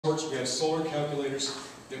sorts. We have solar calculators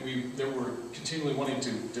that we're continually wanting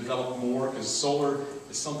to develop more, because solar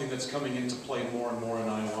is something that's coming into play more and more in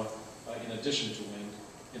Iowa, in addition to wind.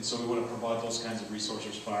 And so we want to provide those kinds of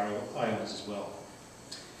resources for our Iowans as well.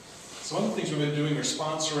 Some other things we've been doing are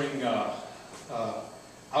sponsoring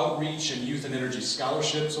outreach and youth and energy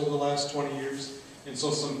scholarships over the last 20 years. And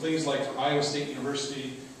so some things like for Iowa State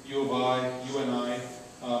University, U of I, UNI,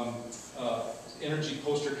 energy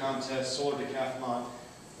poster contest, solar decathlon.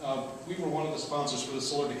 We were one of the sponsors for the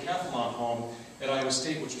solar decathlon home at Iowa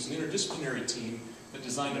State, which was an interdisciplinary team that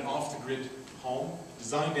designed an off-the-grid home,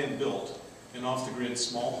 designed and built an off-the-grid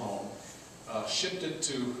small home, shipped it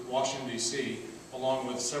to Washington, D.C., along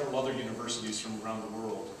with several other universities from around the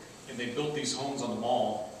world. And they built these homes on the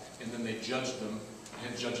mall, and then they judged them,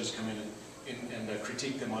 had judges come in and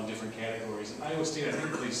critique them on different categories. And Iowa State, I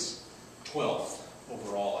think, placed 12th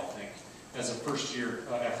overall, I think, as a first-year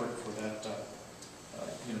effort for that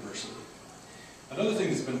university. Another thing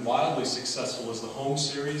that's been wildly successful is the home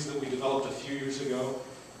series that we developed a few years ago.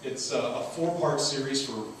 It's a 4-part series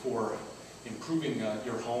for improving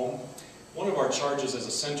your home. One of our charges as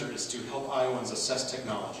a center is to help Iowans assess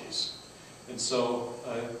technologies. And so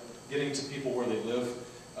getting to people where they live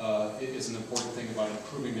is an important thing about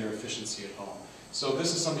improving their efficiency at home. So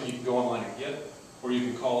this is something you can go online and get, or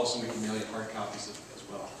you can call us and we can mail you hard copies as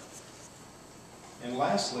well. And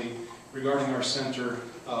lastly, regarding our center,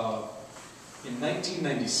 in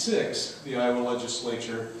 1996, the Iowa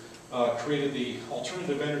legislature created the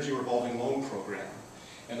Alternative Energy Revolving Loan Program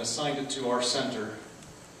and assigned it to our center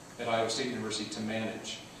at Iowa State University to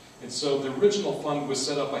manage. And so the original fund was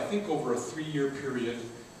set up, I think, over a 3-year period.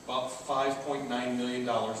 About $5.9 million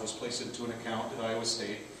was placed into an account at Iowa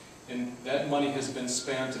State. And that money has been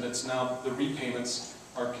spent, and it's now, the repayments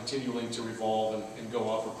are continuing to revolve and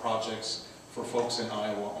go out for projects for folks in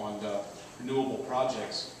Iowa on renewable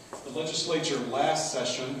projects. The legislature last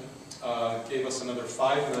session gave us another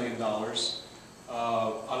 $5 million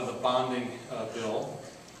out of the bonding bill.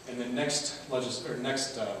 And the next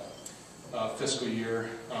fiscal year,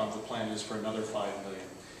 the plan is for another $5 million.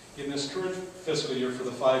 In this current fiscal year, for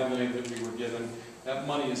the $5 million that we were given, that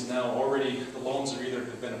money is now already, the loans are either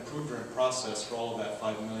have been approved or in process for all of that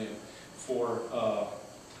 $5 million for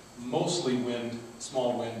mostly wind,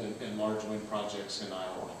 small wind and large wind projects in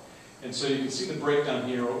Iowa. And so you can see the breakdown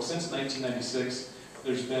here. Since 1996,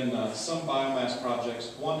 there's been some biomass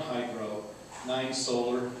projects, 1 hydro, 9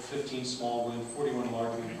 solar, 15 small wind, 41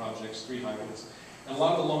 large wind projects, 3 hybrids. And a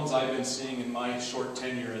lot of the loans I've been seeing in my short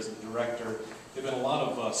tenure as the director have been a lot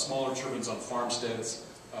of smaller turbines on farmsteads,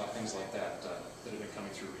 things like that, that have been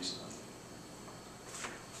coming through recently.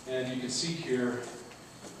 And you can see here,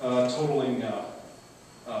 totaling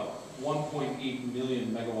 1.8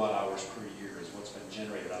 million megawatt hours per year is what's been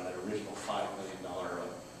generated on that original $5 million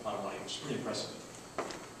pot of money, which is pretty impressive.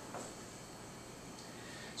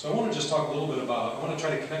 So I want to just talk a little bit about, I want to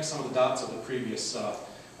try to connect some of the dots of the previous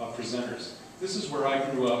presenters. This is where I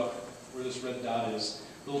grew up, where this red dot is,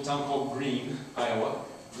 a little town called Green, Iowa.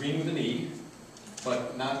 Green with an E,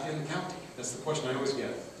 but not in the county. That's the question I always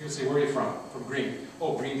get. People say, where are you from? From Green.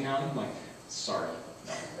 Oh, Green County? I'm like, sorry.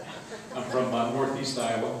 No. I'm from northeast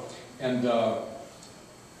Iowa. And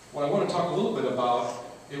what I want to talk a little bit about,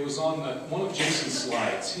 it was on one of Jason's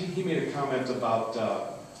slides. He made a comment about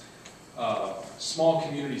small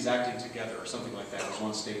communities acting together, or something like that was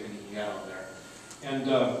one statement he had on there. And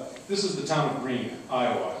this is the town of Green,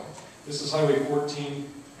 Iowa. This is Highway 14.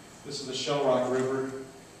 This is the Shell Rock River.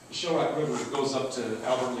 The Shell Rock River goes up to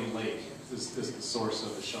Albert Lee Lake. This is the source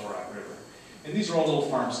of the Shell Rock River. And these are all little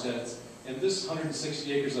farmsteads. And this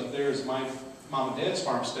 160 acres up there is my mom and dad's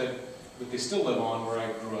farmstead that they still live on, where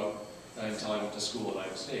I grew up until I went to school at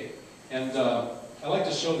Iowa State. And I like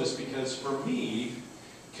to show this because for me,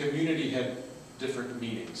 community had different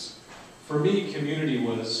meanings. For me, community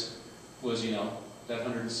was you know, that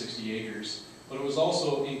 160 acres, but it was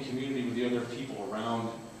also in community with the other people around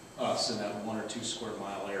us in that 1 or 2 square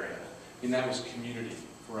mile area. And that was community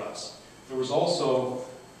for us. There was also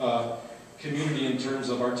community in terms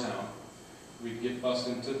of our town. We'd get bused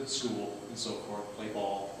into school and so forth, play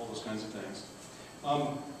ball, all those kinds of things.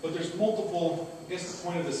 But there's multiple, I guess the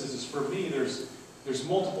point of this is for me, there's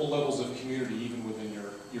multiple levels of community even within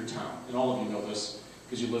your town. And all of you know this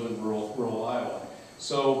because you live in rural Iowa.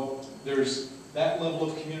 So there's that level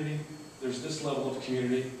of community, there's this level of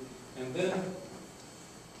community, and then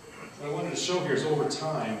what I wanted to show here is over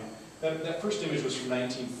time, that first image was from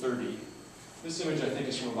 1930. This image I think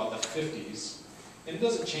is from about the 50s, and it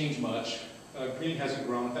doesn't change much. Green hasn't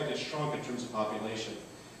grown, in fact it's shrunk in terms of population.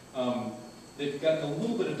 They've gotten a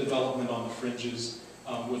little bit of development on the fringes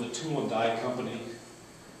with a tool and die company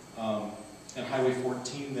Highway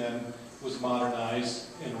 14 then was modernized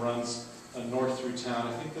and runs north through town.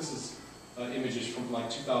 I think this is images from like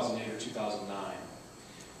 2008 or 2009.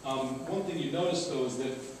 One thing you notice though is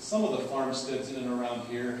that some of the farmsteads in and around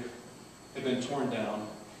here have been torn down.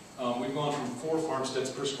 We've gone from 4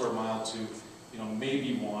 farmsteads per square mile to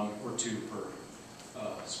maybe 1 or 2 per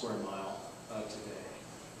square mile today.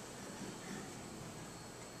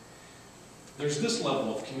 There's this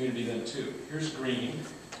level of community then too. Here's green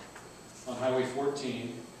on Highway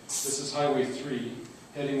 14. This is Highway 3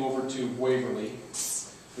 heading over to Waverly.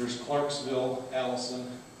 There's Clarksville, Allison,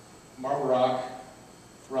 Marble Rock,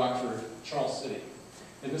 Rockford, Charles City.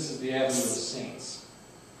 And this is the Avenue of the Saints.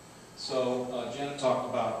 So Janet talked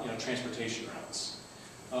about transportation routes.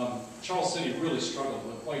 Charles City really struggled.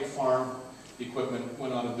 When White Farm equipment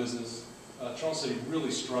went out of business, Charles City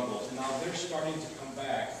really struggled. And now they're starting to come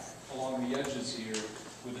back along the edges here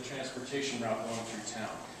with a transportation route going through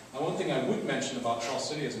town. Now one thing I would mention about Charles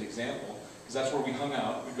City as an example, because that's where we hung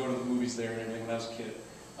out, we'd go to the movies there and everything when I was a kid.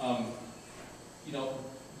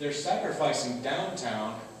 They're sacrificing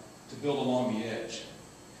downtown to build along the edge.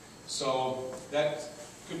 So that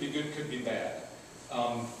could be good, could be bad.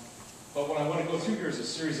 But what I want to go through here is a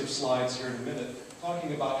series of slides here in a minute,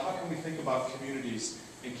 talking about how can we think about communities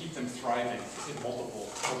and keep them thriving in multiple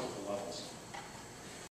levels.